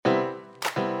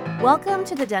Welcome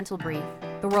to the Dental Brief,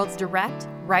 the world's direct,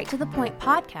 right-to-the-point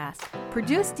podcast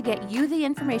produced to get you the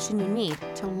information you need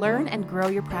to learn and grow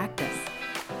your practice.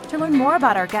 To learn more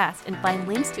about our guests and find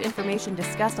links to information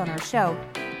discussed on our show,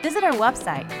 visit our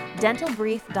website,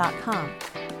 dentalbrief.com.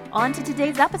 On to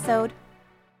today's episode.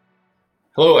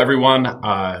 Hello, everyone.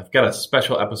 I've got a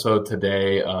special episode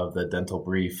today of the Dental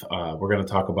Brief. We're going to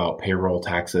talk about payroll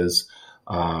taxes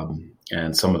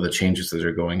and some of the changes that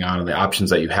are going on and the options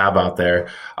that you have out there.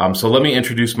 So let me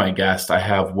introduce my guest. I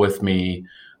have with me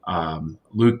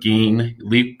Luke Gheen.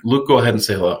 Luke, go ahead and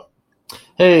say hello.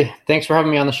 Hey, thanks for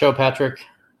having me on the show, Patrick.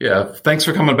 Yeah, thanks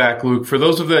for coming back, Luke. For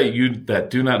those of you that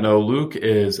do not know, Luke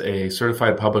is a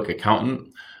certified public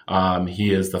accountant.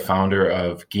 He is the founder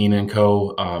of Gheen &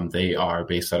 Co. They are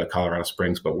based out of Colorado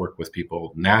Springs, but work with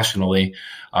people nationally.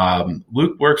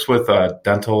 Luke works with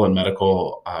dental and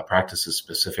medical practices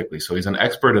specifically, so he's an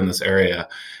expert in this area.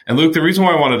 And Luke, the reason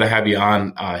why I wanted to have you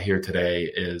on here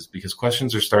today is because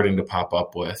questions are starting to pop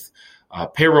up with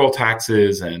payroll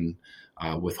taxes and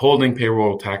withholding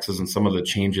payroll taxes and some of the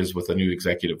changes with a new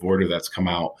executive order that's come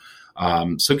out.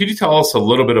 So could you tell us a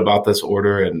little bit about this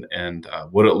order and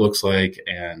what it looks like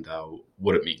and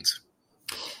what it means?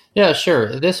 Yeah,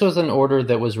 sure. This was an order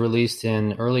that was released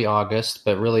in early August,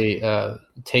 but really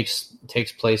takes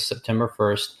place September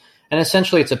 1st. And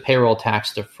essentially, it's a payroll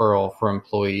tax deferral for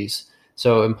employees.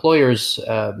 So employers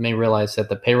may realize that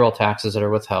the payroll taxes that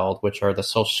are withheld, which are the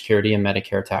Social Security and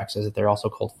Medicare taxes, they're also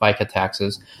called FICA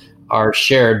taxes, are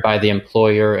shared by the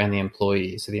employer and the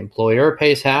employee. So the employer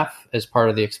pays half as part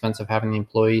of the expense of having the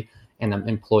employee, and the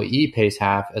employee pays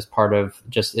half as part of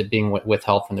just it being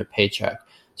withheld from their paycheck.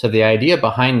 So the idea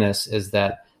behind this is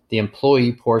that the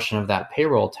employee portion of that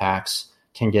payroll tax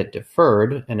can get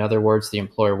deferred. In other words, the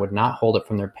employer would not hold it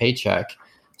from their paycheck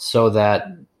so that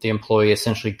the employee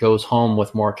essentially goes home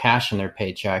with more cash in their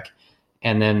paycheck.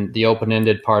 And then the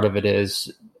open-ended part of it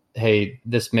is, hey,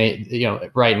 this may,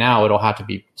 right now it'll have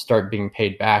to start being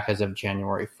paid back as of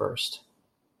January 1st.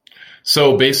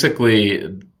 So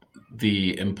basically,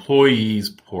 the employee's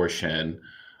portion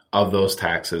of those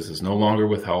taxes is no longer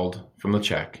withheld from the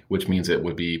check, which means it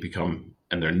would become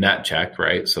in their net check,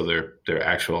 right? So their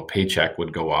actual paycheck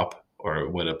would go up, or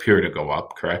would appear to go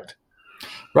up, correct?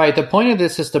 Right. The point of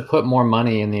this is to put more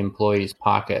money in the employee's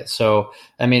pocket. So,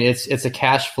 I mean, it's a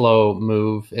cash flow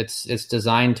move. It's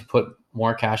designed to put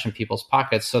more cash in people's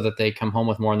pockets so that they come home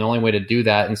with more. And the only way to do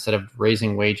that, instead of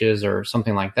raising wages or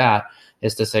something like that,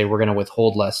 is to say we're going to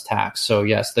withhold less tax. So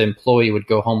yes, the employee would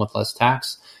go home with less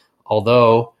tax,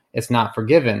 although it's not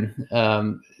forgiven.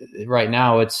 Right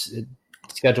now, it's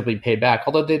scheduled to be paid back,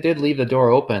 although they did leave the door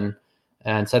open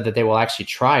and said that they will actually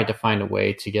try to find a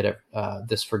way to get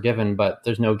this forgiven, but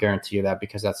there's no guarantee of that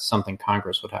because that's something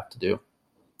Congress would have to do.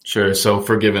 Sure. So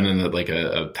forgiven in like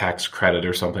a tax credit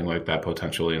or something like that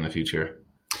potentially in the future.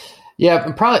 Yeah,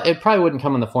 it probably wouldn't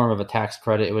come in the form of a tax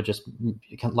credit. It would just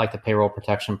like the payroll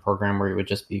protection program, where it would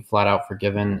just be flat out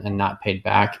forgiven and not paid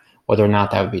back. Whether or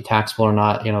not that would be taxable or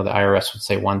not, the IRS would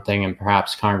say one thing and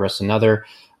perhaps Congress another.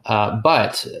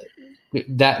 But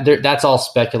that's all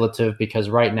speculative because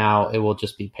right now it will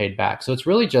just be paid back. So it's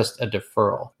really just a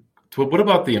deferral. What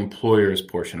about the employer's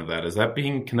portion of that?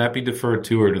 Can that be deferred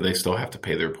too, or do they still have to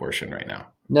pay their portion right now?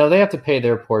 No, they have to pay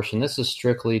their portion. This is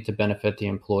strictly to benefit the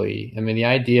employee. I mean, the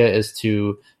idea is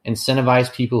to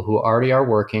incentivize people who already are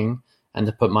working and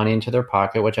to put money into their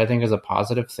pocket, which I think is a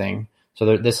positive thing.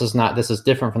 So this is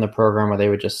different from the program where they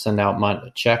would just send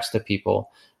out checks to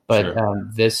people. But sure.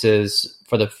 This is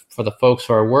for the folks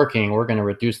who are working. We're going to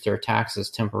reduce their taxes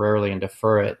temporarily and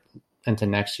defer it into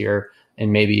next year,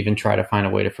 and maybe even try to find a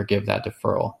way to forgive that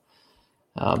deferral.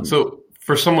 So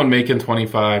for someone making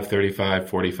 $25,000, $35,000,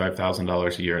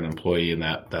 $45,000 a year, an employee in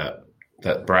that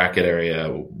bracket area,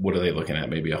 what are they looking at?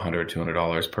 Maybe $100,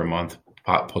 $200 per month,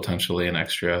 potentially an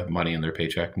extra money in their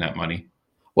paycheck, net money.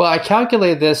 Well, I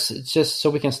calculated this just so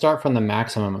we can start from the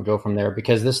maximum and go from there,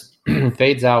 because this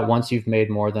fades out once you've made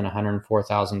more than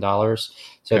 $104,000.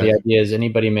 So okay. The idea is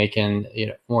anybody making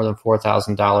more than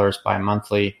 $4,000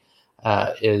 bi-monthly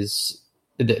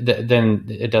then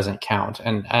it doesn't count.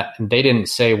 And they didn't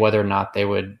say whether or not they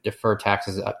would defer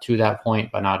taxes up to that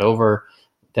point, but not over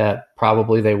that.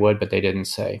 Probably they would, but they didn't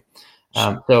say.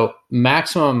 So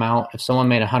maximum amount, if someone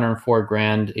made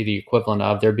 $104,000, the equivalent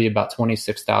of, there'd be about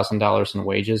 $26,000 in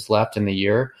wages left in the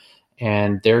year.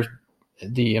 And there's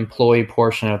the employee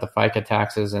portion of the FICA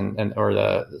taxes or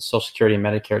the Social Security and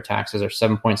Medicare taxes are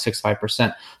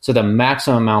 7.65%. So the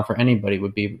maximum amount for anybody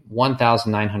would be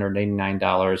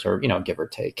 $1,989 or, give or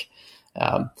take.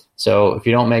 So if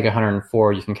you don't make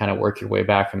 104, you can kind of work your way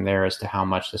back from there as to how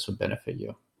much this would benefit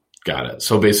you. Got it.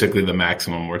 So basically the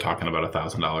maximum, we're talking about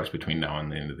 $1,000 between now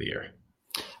and the end of the year.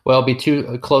 Well, it'd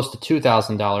be close to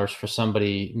 $2,000 for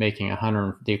somebody making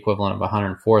the equivalent of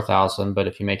 104,000. But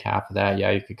if you make half of that,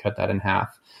 yeah, you could cut that in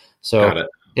half. So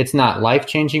it's not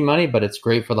life-changing money, but it's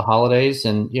great for the holidays.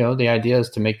 And, the idea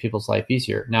is to make people's life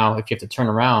easier. Now, if you have to turn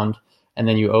around and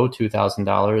then you owe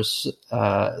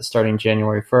 $2,000 starting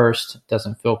January 1st, it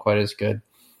doesn't feel quite as good.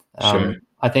 Sure.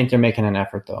 I think they're making an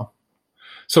effort, though.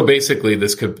 So basically,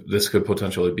 this could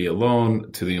potentially be a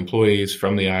loan to the employees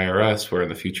from the IRS, where in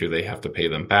the future they have to pay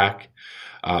them back.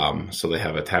 So they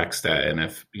have a tax debt, and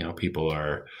if people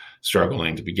are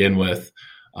struggling to begin with,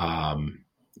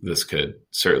 this could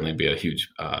certainly be a huge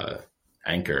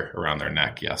anchor around their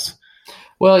neck. Yes.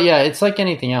 Well, yeah, it's like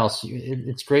anything else.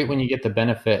 It's great when you get the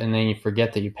benefit, and then you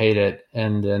forget that you paid it,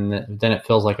 and then it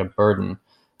feels like a burden.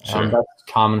 Sure. That's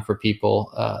common for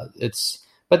people.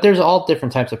 But there's all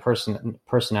different types of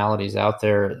personalities out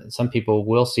there. Some people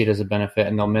will see it as a benefit,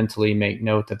 and they'll mentally make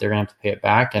note that they're going to have to pay it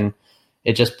back. And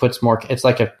it just puts more, it's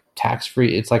like a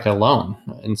tax-free, it's like a loan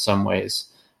in some ways.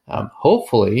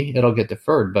 Hopefully it'll get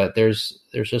deferred, but there's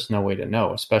just no way to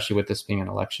know, especially with this being an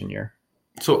election year.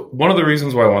 So one of the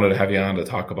reasons why I wanted to have you on to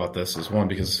talk about this is, one,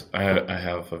 because I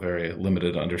have a very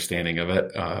limited understanding of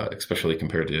it, especially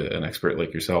compared to an expert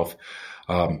like yourself.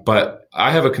 But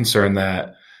I have a concern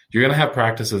that you're going to have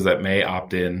practices that may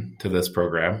opt in to this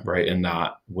program, right, and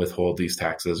not withhold these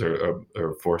taxes or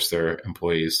force their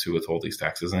employees to withhold these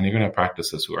taxes. And you're going to have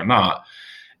practices who are not.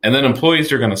 And then employees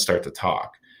are going to start to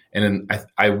talk. And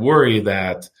I worry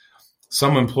that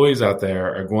some employees out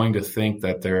there are going to think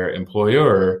that their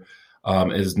employer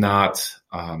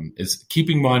is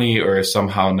keeping money or is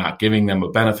somehow not giving them a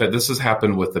benefit. This has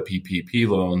happened with the PPP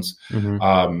loans,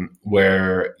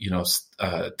 where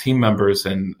team members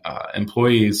and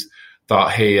employees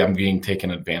thought, "Hey, I'm being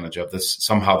taken advantage of. This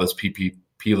somehow this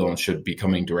PPP loan should be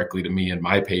coming directly to me in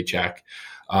my paycheck."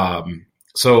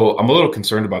 So I'm a little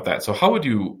concerned about that. So would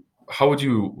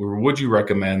you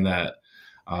recommend that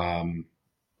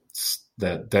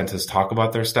that dentists talk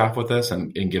about their staff with this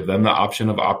and give them the option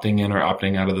of opting in or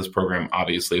opting out of this program,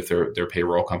 obviously if their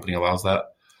payroll company allows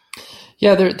that?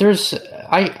 Yeah,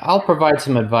 I'll provide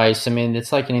some advice. I mean,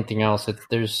 it's like anything else.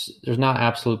 There's not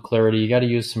absolute clarity. You got to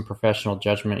use some professional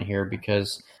judgment here,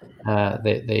 because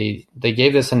they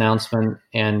gave this announcement,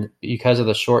 and because of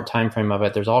the short time frame of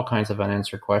it, there's all kinds of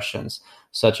unanswered questions,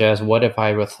 such as, what if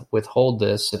I withhold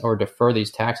this or defer these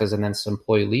taxes and then this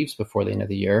employee leaves before the end of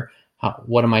the year?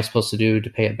 What am I supposed to do to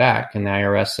pay it back? And the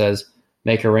IRS says,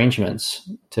 make arrangements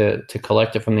to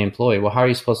collect it from the employee. Well, how are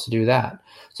you supposed to do that?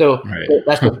 So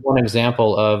That's just one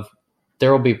example of,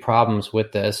 there will be problems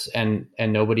with this, and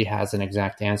nobody has an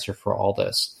exact answer for all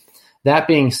this. That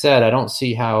being said, I don't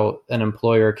see how an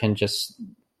employer can just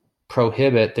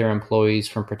prohibit their employees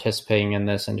from participating in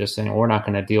this and just saying, we're not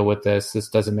going to deal with this. This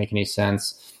doesn't make any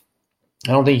sense.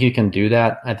 I don't think you can do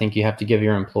that. I think you have to give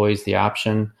your employees the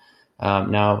option.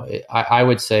 Now, I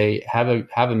would say have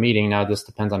a meeting. Now, this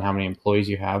depends on how many employees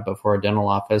you have, but for a dental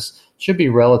office, it should be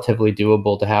relatively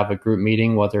doable to have a group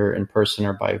meeting, whether in person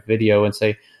or by video, and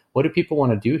say, what do people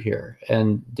want to do here?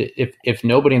 And if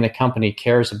nobody in the company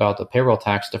cares about the payroll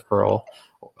tax deferral,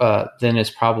 then it's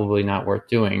probably not worth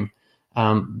doing.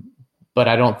 But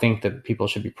I don't think that people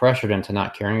should be pressured into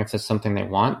not caring. If it's something they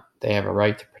want, they have a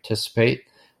right to participate,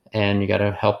 and you got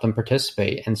to help them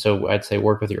participate. And so I'd say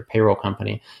work with your payroll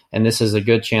company. And this is a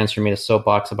good chance for me to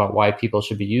soapbox about why people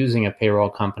should be using a payroll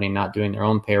company, not doing their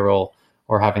own payroll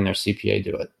or having their CPA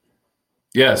do it.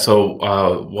 Yeah. So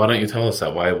why don't you tell us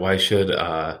that? Why should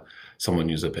someone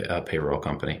use a payroll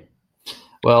company?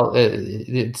 Well,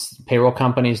 it's payroll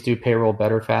companies do payroll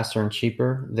better, faster, and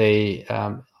cheaper. They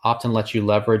often let you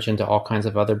leverage into all kinds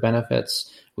of other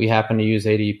benefits. We happen to use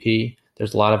ADP.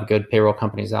 There's a lot of good payroll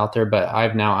companies out there, but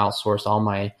I've now outsourced all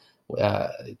my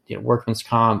workman's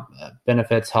comp,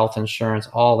 benefits, health insurance,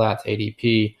 all that to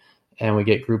ADP, and we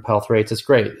get group health rates. It's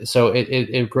great. So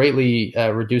it greatly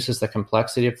reduces the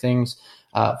complexity of things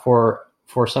for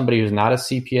somebody who's not a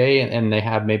CPA and they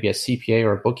have maybe a CPA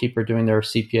or a bookkeeper doing their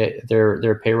CPA,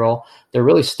 their payroll. They're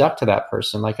really stuck to that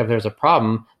person. Like if there's a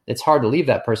problem, it's hard to leave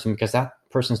that person because that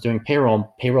person's doing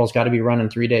payroll. Payroll's got to be run in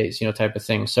 3 days, type of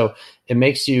thing. So it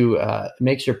makes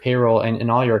makes your payroll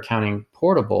and all your accounting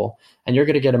portable, and you're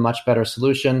going to get a much better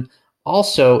solution.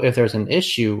 Also, if there's an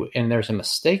issue and there's a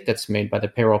mistake that's made by the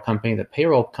payroll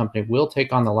company will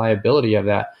take on the liability of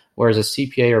that, whereas a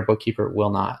CPA or bookkeeper will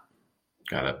not.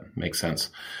 Got it. Makes sense.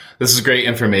 This is great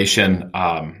information.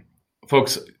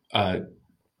 Folks,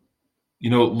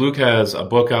 Luke has a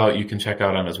book out you can check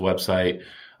out on his website.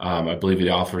 I believe he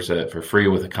offers it for free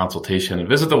with a consultation. And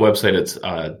visit the website. It's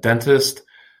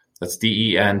That's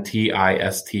DENTISTCPA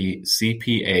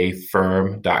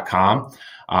firm.com.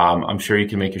 I'm sure you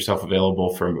can make yourself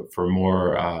available for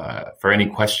more, for any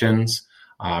questions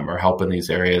or help in these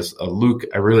areas. Luke,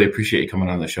 I really appreciate you coming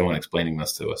on the show and explaining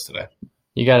this to us today.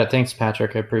 You got it. Thanks,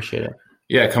 Patrick. I appreciate it.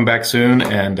 Yeah, come back soon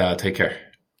and take care.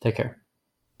 Take care.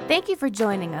 Thank you for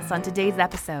joining us on today's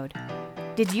episode.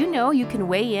 Did you know you can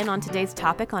weigh in on today's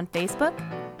topic on Facebook?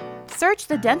 Search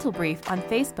The Dental Brief on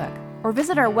Facebook or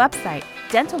visit our website,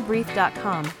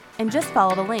 dentalbrief.com, and just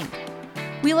follow the link.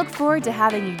 We look forward to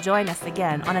having you join us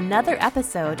again on another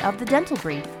episode of The Dental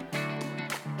Brief.